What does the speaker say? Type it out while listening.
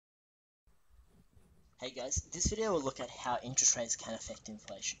Hey guys, this video will look at how interest rates can affect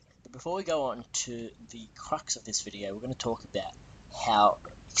inflation. But before we go on to the crux of this video, we're going to talk about how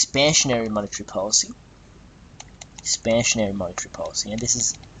expansionary monetary policy, and this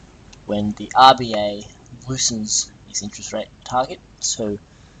is when the RBA loosens its interest rate target. So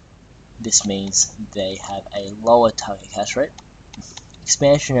this means they have a lower target cash rate.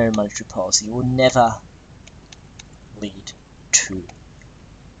 Expansionary monetary policy will never lead to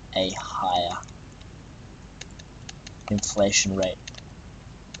a higher inflation rate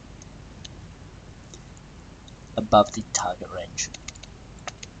above the target range.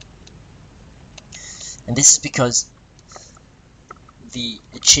 And this is because the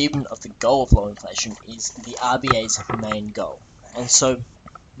achievement of the goal of low inflation is the RBA's main goal. And so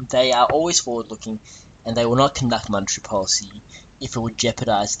they are always forward-looking, and they will not conduct monetary policy if it would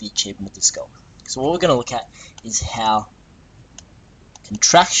jeopardize the achievement of this goal. So what we're going to look at is how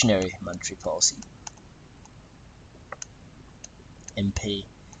contractionary monetary policy, MP,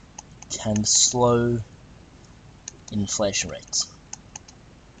 can slow inflation rates.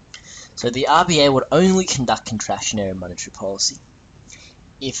 So the RBA would only conduct contractionary monetary policy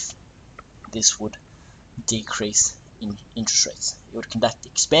if this would decrease in interest rates. It would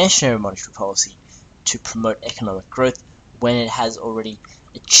conduct expansionary monetary policy to promote economic growth when it has already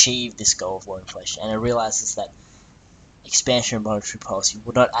achieved this goal of low inflation, and it realizes that expansionary monetary policy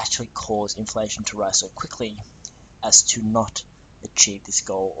would not actually cause inflation to rise so quickly as to not achieve this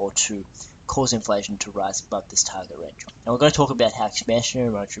goal or to cause inflation to rise above this target range. And we're going to talk about how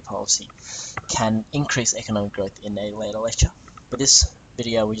expansionary monetary policy can increase economic growth in a later lecture. But this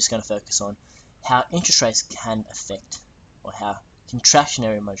video we're just going to focus on how interest rates can affect, or how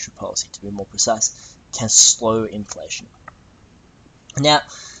contractionary monetary policy, to be more precise, can slow inflation. Now,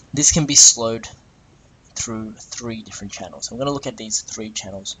 this can be slowed through three different channels. I'm going to look at these three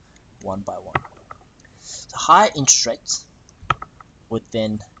channels one by one. So higher interest rates would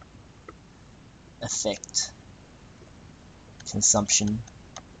then affect consumption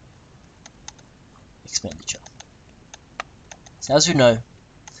expenditure. So as we know,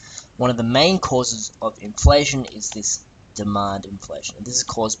 one of the main causes of inflation is this demand inflation, and this is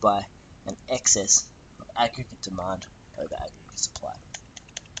caused by an excess of aggregate demand over aggregate supply.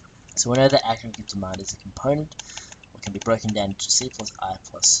 So we know that aggregate demand is a component, or can be broken down into C plus I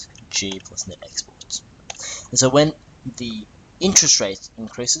plus G plus net exports. And so when the interest rate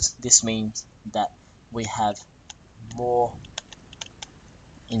increases, this means that we have more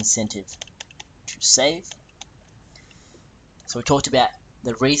incentive to save. So we talked about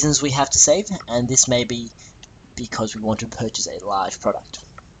the reasons we have to save, and this may be because we want to purchase a large product,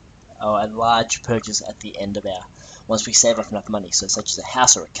 or a large purchase at the end of once we save up enough money, so such as a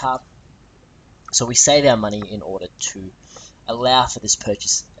house or a car. So we save our money in order to allow for this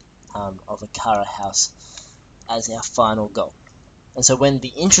purchase of a car or house as our final goal. And so when the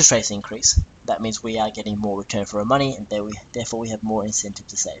interest rates increase, that means we are getting more return for our money, and therefore we have more incentive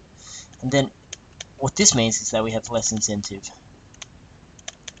to save. And then what this means is that we have less incentive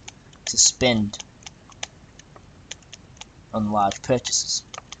to spend on large purchases.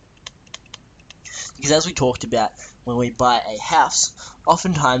 Because as we talked about, when we buy a house,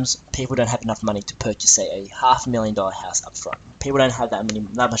 oftentimes people don't have enough money to purchase, say, a $500,000 house up front. People don't have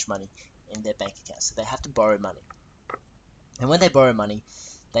that much money in their bank account, so they have to borrow money. And when they borrow money,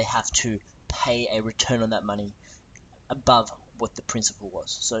 they have to pay a return on that money above what the principal was.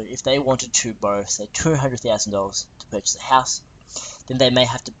 So if they wanted to borrow, say, $200,000 to purchase a house, then they may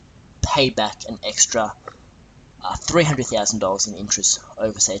have to pay back an extra $300,000 in interest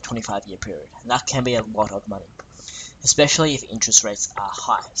over, say, a 25-year period. And that can be a lot of money, especially if interest rates are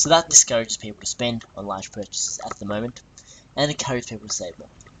high. So that discourages people to spend on large purchases at the moment, and encourages people to save more.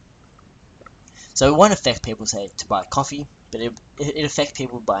 So it won't affect people, say, to buy coffee, but it affects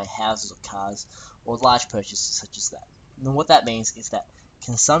people buying houses or cars or large purchases such as that. And what that means is that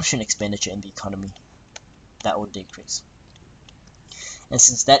consumption expenditure in the economy, that will decrease. And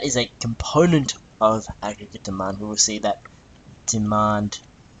since that is a component of aggregate demand, we will see that demand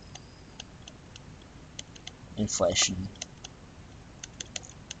inflation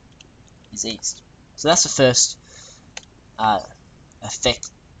is eased. So that's the first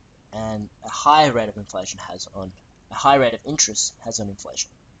effect, and a higher rate of inflation has on a high rate of interest has on inflation.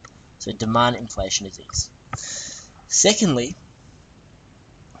 So demand inflation is eased. Secondly,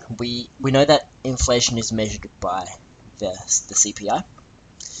 we know that inflation is measured by the CPI,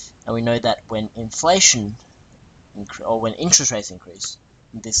 and we know that when inflation when interest rates increase,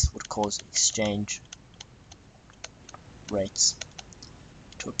 this would cause exchange rates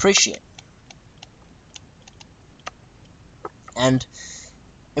to appreciate. And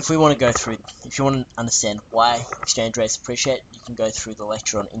if we want to go through, if you want to understand why exchange rates appreciate, you can go through the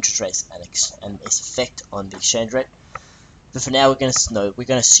lecture on interest rates and its effect on the exchange rate. But for now, we're going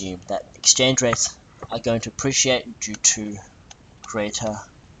to assume that exchange rates are going to appreciate due to greater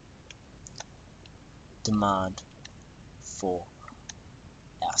demand for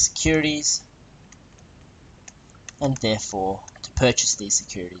our securities, and therefore to purchase these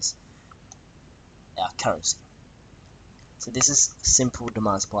securities, our currency. So this is simple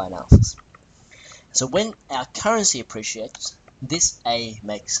demand supply analysis. So when our currency appreciates, this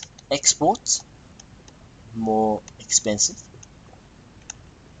makes exports more expensive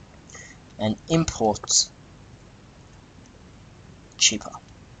and imports cheaper.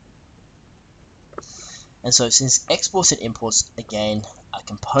 And so since exports and imports again are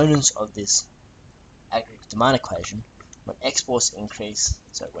components of this aggregate demand equation, when exports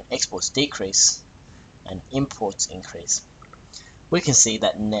decrease and imports increase, we can see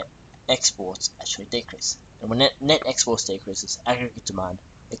that net exports actually decrease. And when net exports decreases, aggregate demand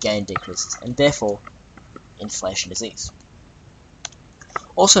again decreases, and therefore inflation is eased.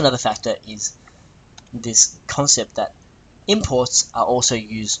 Also, another factor is this concept that imports are also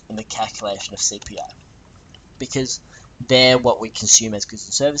used in the calculation of CPI, because they're what we consume as goods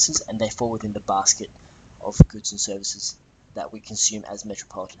and services, and they fall within the basket of goods and services that we consume as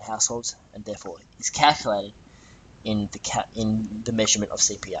metropolitan households, and therefore is calculated in the measurement of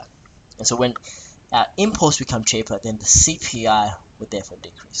CPI. And so when our imports become cheaper, then the CPI would therefore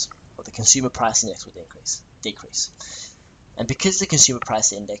decrease, or the consumer price index would decrease. And because the consumer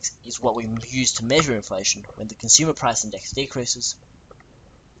price index is what we use to measure inflation, when the consumer price index decreases,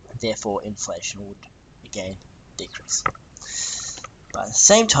 therefore inflation would again decrease. By the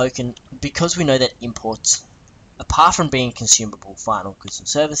same token, because we know that imports, apart from being consumable final goods and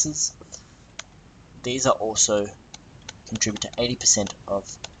services, these are also contribute to 80%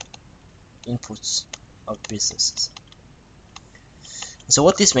 of inputs of businesses. And so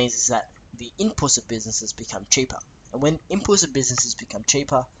what this means is that the inputs of businesses become cheaper. And when inputs of businesses become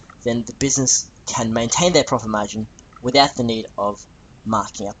cheaper, then the business can maintain their profit margin without the need of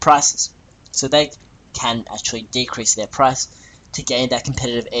marking up prices. So they can actually decrease their price to gain that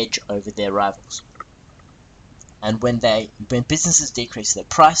competitive edge over their rivals. And when businesses decrease their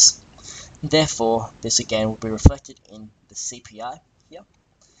price, therefore this again will be reflected in the CPI here,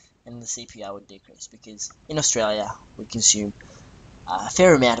 and the CPI would decrease because in Australia we consume a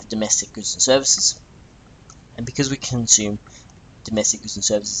fair amount of domestic goods and services, and because we consume domestic goods and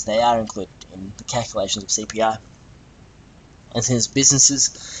services, they are included in the calculations of CPI. And since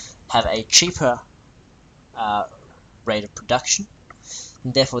businesses have a cheaper rate of production,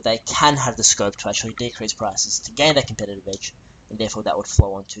 and therefore they can have the scope to actually decrease prices to gain that competitive edge, and therefore that would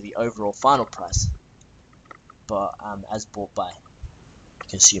flow onto the overall final price, but as bought by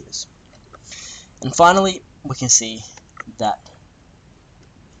consumers. And finally, we can see that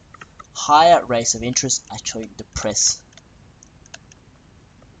higher rates of interest actually depress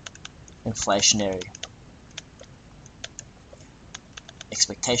inflationary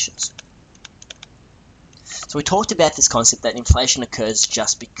expectations. So we talked about this concept that inflation occurs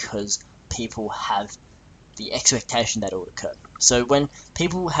just because people have the expectation that it would occur. So when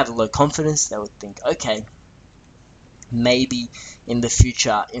people have low confidence, they would think, okay, maybe in the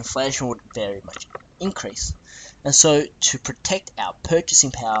future inflation would very much increase. And so to protect our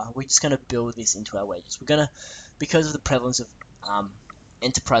purchasing power, we're just going to build this into our wages. We're going to, because of the prevalence of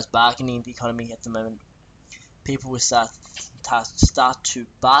enterprise bargaining in the economy at the moment, people will start to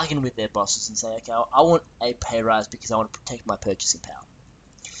bargain with their bosses and say, okay, I want a pay rise because I want to protect my purchasing power,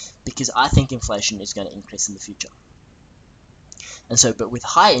 because I think inflation is going to increase in the future. And so, but with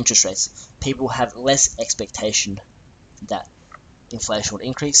high interest rates, people have less expectation that inflation would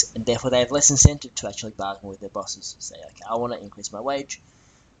increase, and therefore they have less incentive to actually bargain with their bosses. Say, okay, I want to increase my wage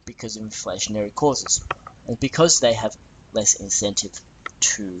because of inflationary causes. And because they have less incentive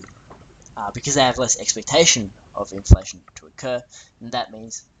to, because they have less expectation of inflation to occur, and that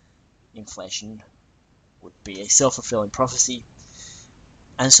means inflation would be a self-fulfilling prophecy,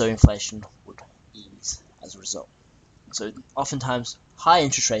 and so inflation would ease as a result. So oftentimes high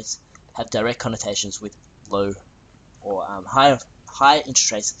interest rates have direct connotations with low, or high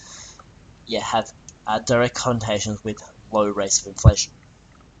interest rates have direct connotations with low rates of inflation.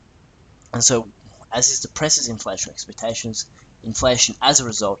 And so as this depresses inflation expectations, inflation as a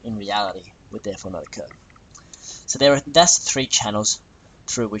result in reality would therefore not occur. So that's three channels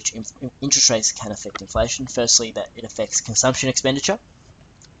through which interest rates can affect inflation. Firstly, that it affects consumption expenditure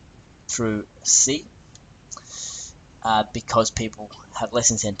through C, because people have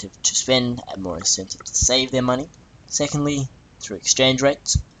less incentive to spend and more incentive to save their money. Secondly, through exchange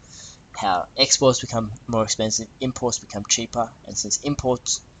rates, how exports become more expensive, imports become cheaper, and since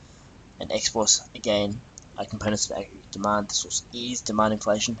imports and exports, again, are components of aggregate demand, this will ease demand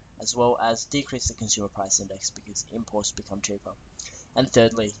inflation, as well as decrease the consumer price index because imports become cheaper. And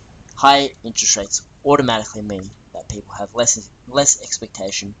thirdly, high interest rates automatically mean that people have less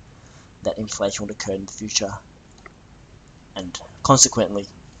expectation that inflation will occur in the future, and consequently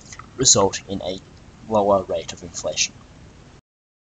result in a lower rate of inflation.